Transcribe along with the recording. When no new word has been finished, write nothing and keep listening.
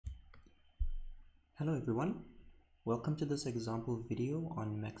Hello everyone, welcome to this example video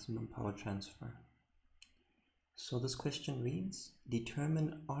on maximum power transfer. So this question reads,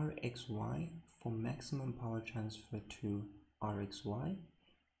 determine Rxy for maximum power transfer to Rxy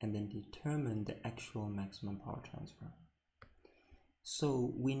and then determine the actual maximum power transfer.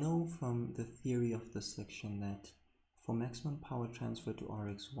 So we know from the theory of this section that for maximum power transfer to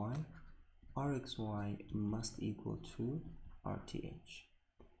Rxy must equal to Rth.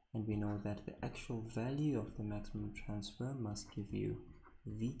 And we know that the actual value of the maximum transfer must give you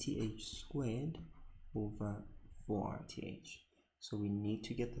Vth squared over 4Rth. So we need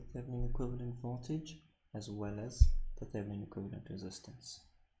to get the Thevenin equivalent voltage as well as the Thevenin equivalent resistance.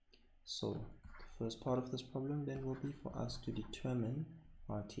 So the first part of this problem then will be for us to determine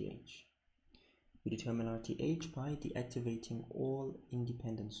Rth. We determine Rth by deactivating all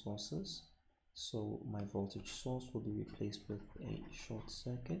independent sources. So my voltage source will be replaced with a short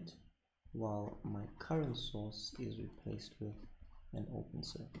circuit, while my current source is replaced with an open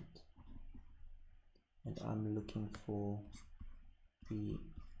circuit. And I'm looking for the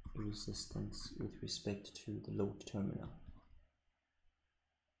resistance with respect to the load terminal.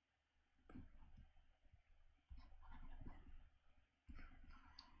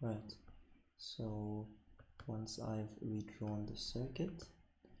 Right, so once I've redrawn the circuit,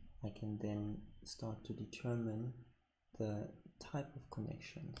 I can then start to determine the type of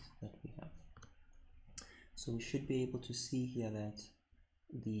connections that we have. So we should be able to see here that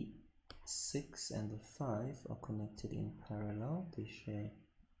the 6 and the 5 are connected in parallel. They share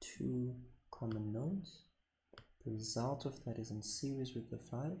two common nodes. The result of that is in series with the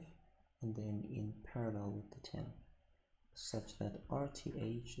 5 and then in parallel with the 10, such that Rth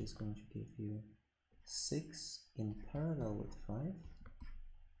is going to give you 6 in parallel with 5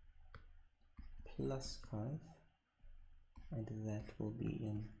 plus 5, and that will be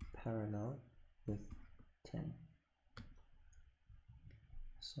in parallel with 10.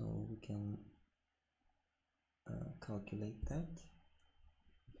 So we can calculate that.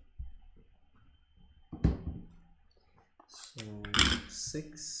 So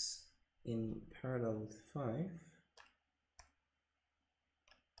 6 in parallel with 5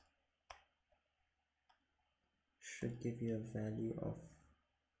 should give you a value of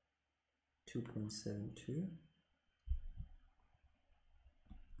 2.72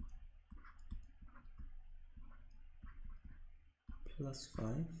 plus 5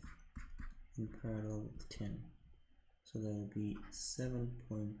 in parallel with 10, so that will be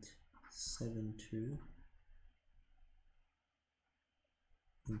 7.72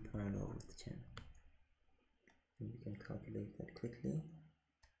 in parallel with 10. And we can calculate that quickly.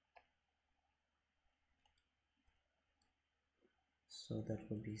 So that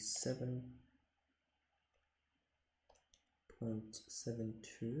will be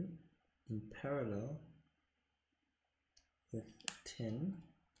 7.72 in parallel with 10,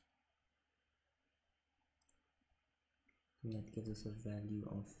 and that gives us a value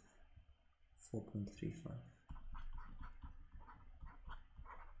of 4.35.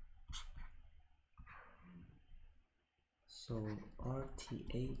 So Rth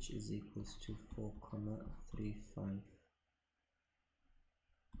is equals to 4.35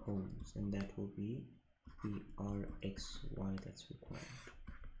 ohms, and that will be the Rxy that's required.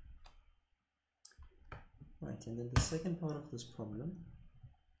 Right, and then the second part of this problem,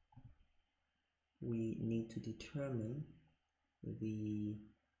 we need to determine the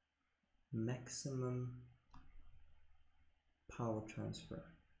maximum power transfer.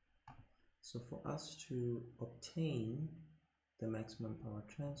 So for us to obtain the maximum power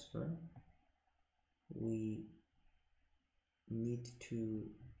transfer, we need to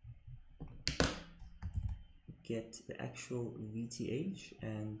get the actual Vth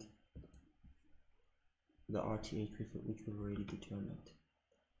and the Rth which we've already determined.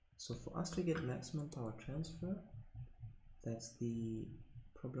 So for us to get maximum power transfer, that's the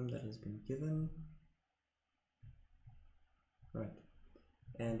problem that has been given, right?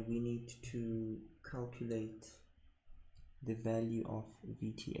 And we need to calculate the value of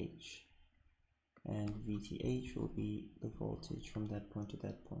Vth, and Vth will be the voltage from that point to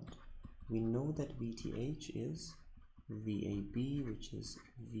that point. We know that Vth is VAB, which is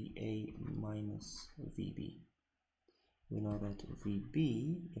VA minus VB. We know that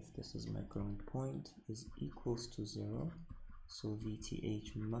VB, if this is my ground point, is equals to 0, so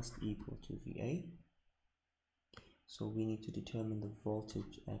Vth must equal to VA. So we need to determine the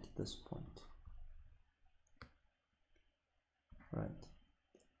voltage at this point. Right.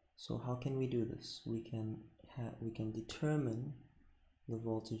 So how can we do this? We can determine the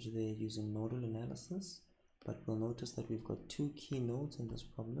voltage there using nodal analysis, but we'll notice that we've got two key nodes in this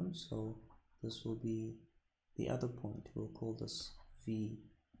problem, so this will be the other point. We'll call this V.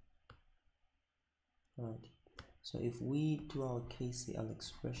 Right. So if we do our KCL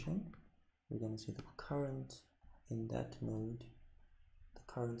expression, we're going to say the current in that node, the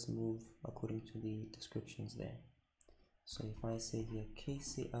currents move according to the descriptions there. So if I say here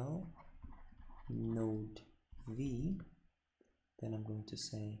KCL node V, then I'm going to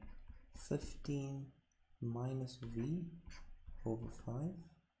say 15 minus V over 5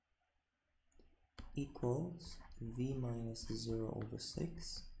 equals V minus 0 over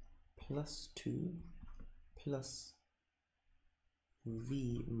 6 plus 2 plus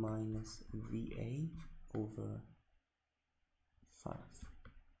V minus VA over 5.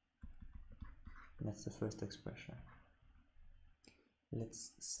 And that's the first expression.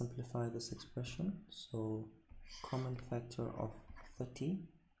 Let's simplify this expression. So common factor of 30,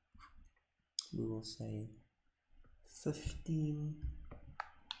 we will say 15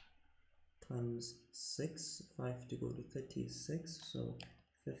 times 6, 5 to go to 30 is 6, so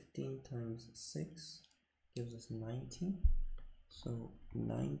 15 times 6 gives us 90. So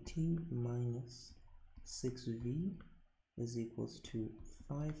 90 minus 6V is equals to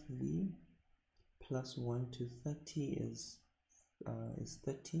 5V plus 1 to 30 is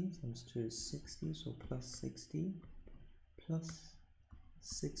 30 times 2 is 60, so plus 60 plus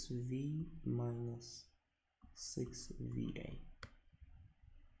 6V minus 6VA.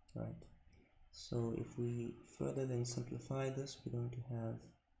 Right. So if we further then simplify this, we're going to have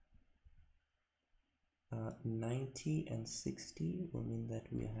 90 and 60 will mean that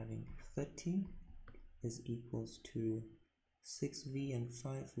we are having 30 is equals to 6V and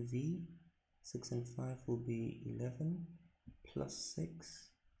 5V. 6 and 5 will be 11 plus 6,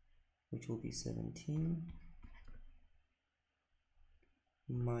 which will be 17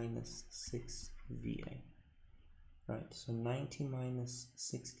 minus 6VA. Right, so 90 minus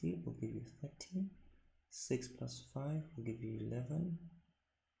 60 will give you 30. 6 plus 5 will give you 11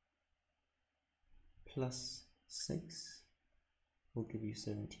 plus 6 will give you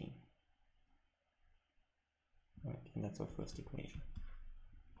 17. Right, and that's our first equation.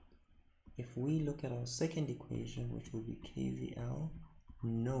 If we look at our second equation, which will be KVL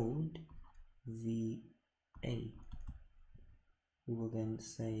node VA, we will then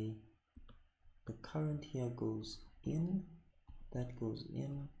say the current here goes in, that goes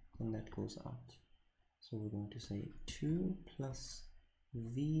in, and that goes out. So we're going to say 2 plus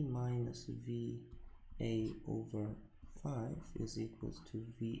V minus VA over 5 is equals to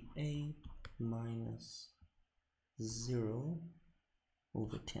VA minus 0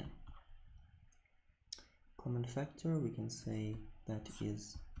 over 10. Common factor, we can say that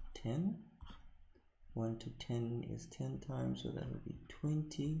is 10. 1 to 10 is 10 times, so that will be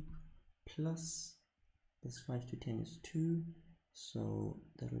 20 plus this 5 to 10 is 2, so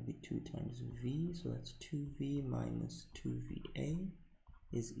that will be 2 times V, so that's 2V minus 2VA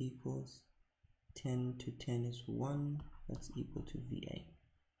is equals 10 to 10 is 1, that's equal to VA.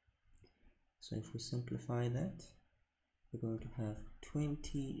 So if we simplify that, we're going to have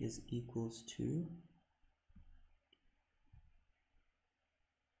 20 is equals to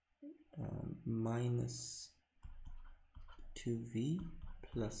minus 2V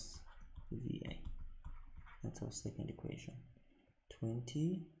plus VA. That's our second equation.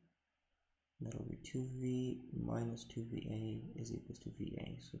 20, that'll be 2V minus 2VA is equals to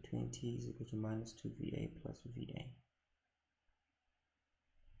VA. So 20 is equal to minus 2VA plus VA.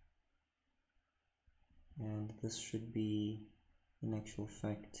 And this should be, in actual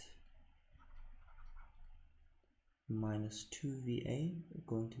fact, minus 2VA.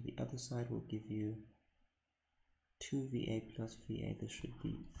 Going to the other side will give you 2VA plus VA. This should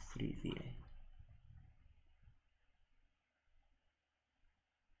be 3VA.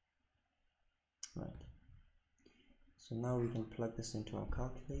 Right. So now we can plug this into our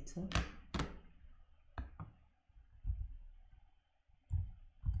calculator.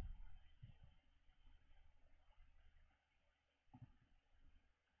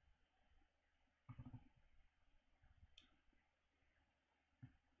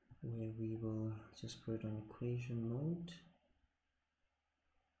 Where we will just put it on equation mode.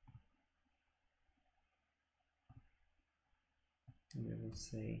 And we will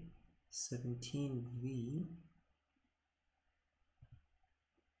say 17V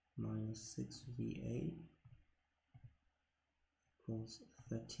minus 6VA equals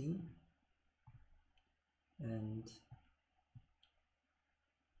 30, and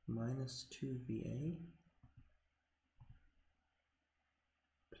minus 2VA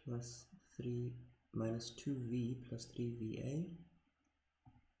plus 3 minus 2V plus 3VA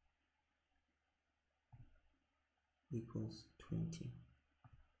equals 20.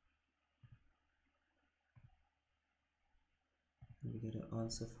 get an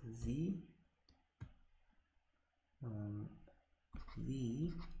answer for V.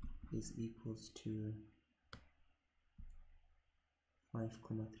 V is equals to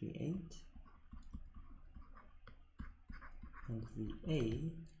 5,38, and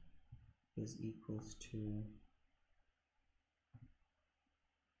VA is equals to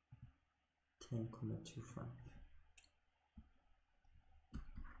 10,25.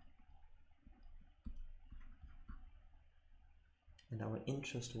 And our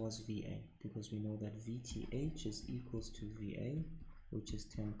interest was VA because we know that VTH is equals to VA, which is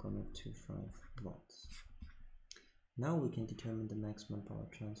 10,25 volts. Now we can determine the maximum power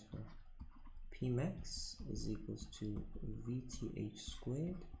transfer. Pmax is equals to VTH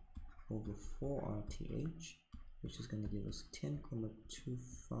squared over 4RTH, which is going to give us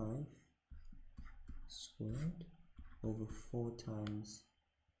 10,25 squared over 4 times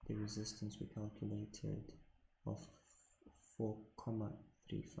the resistance we calculated of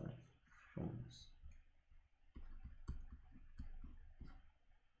 4,35 ohms.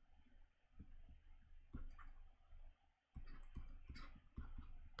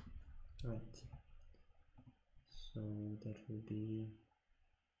 Right, so that will be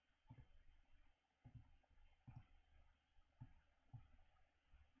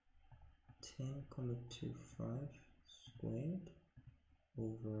 10,25 squared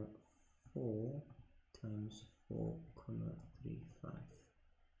over 4 times 4,35,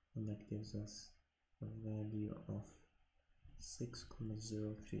 and that gives us a value of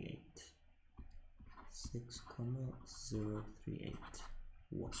 6,038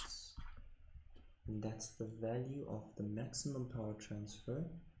 watts, and that's the value of the maximum power transfer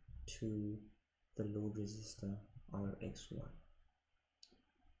to the load resistor RX1.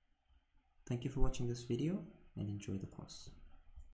 Thank you for watching this video and enjoy the course.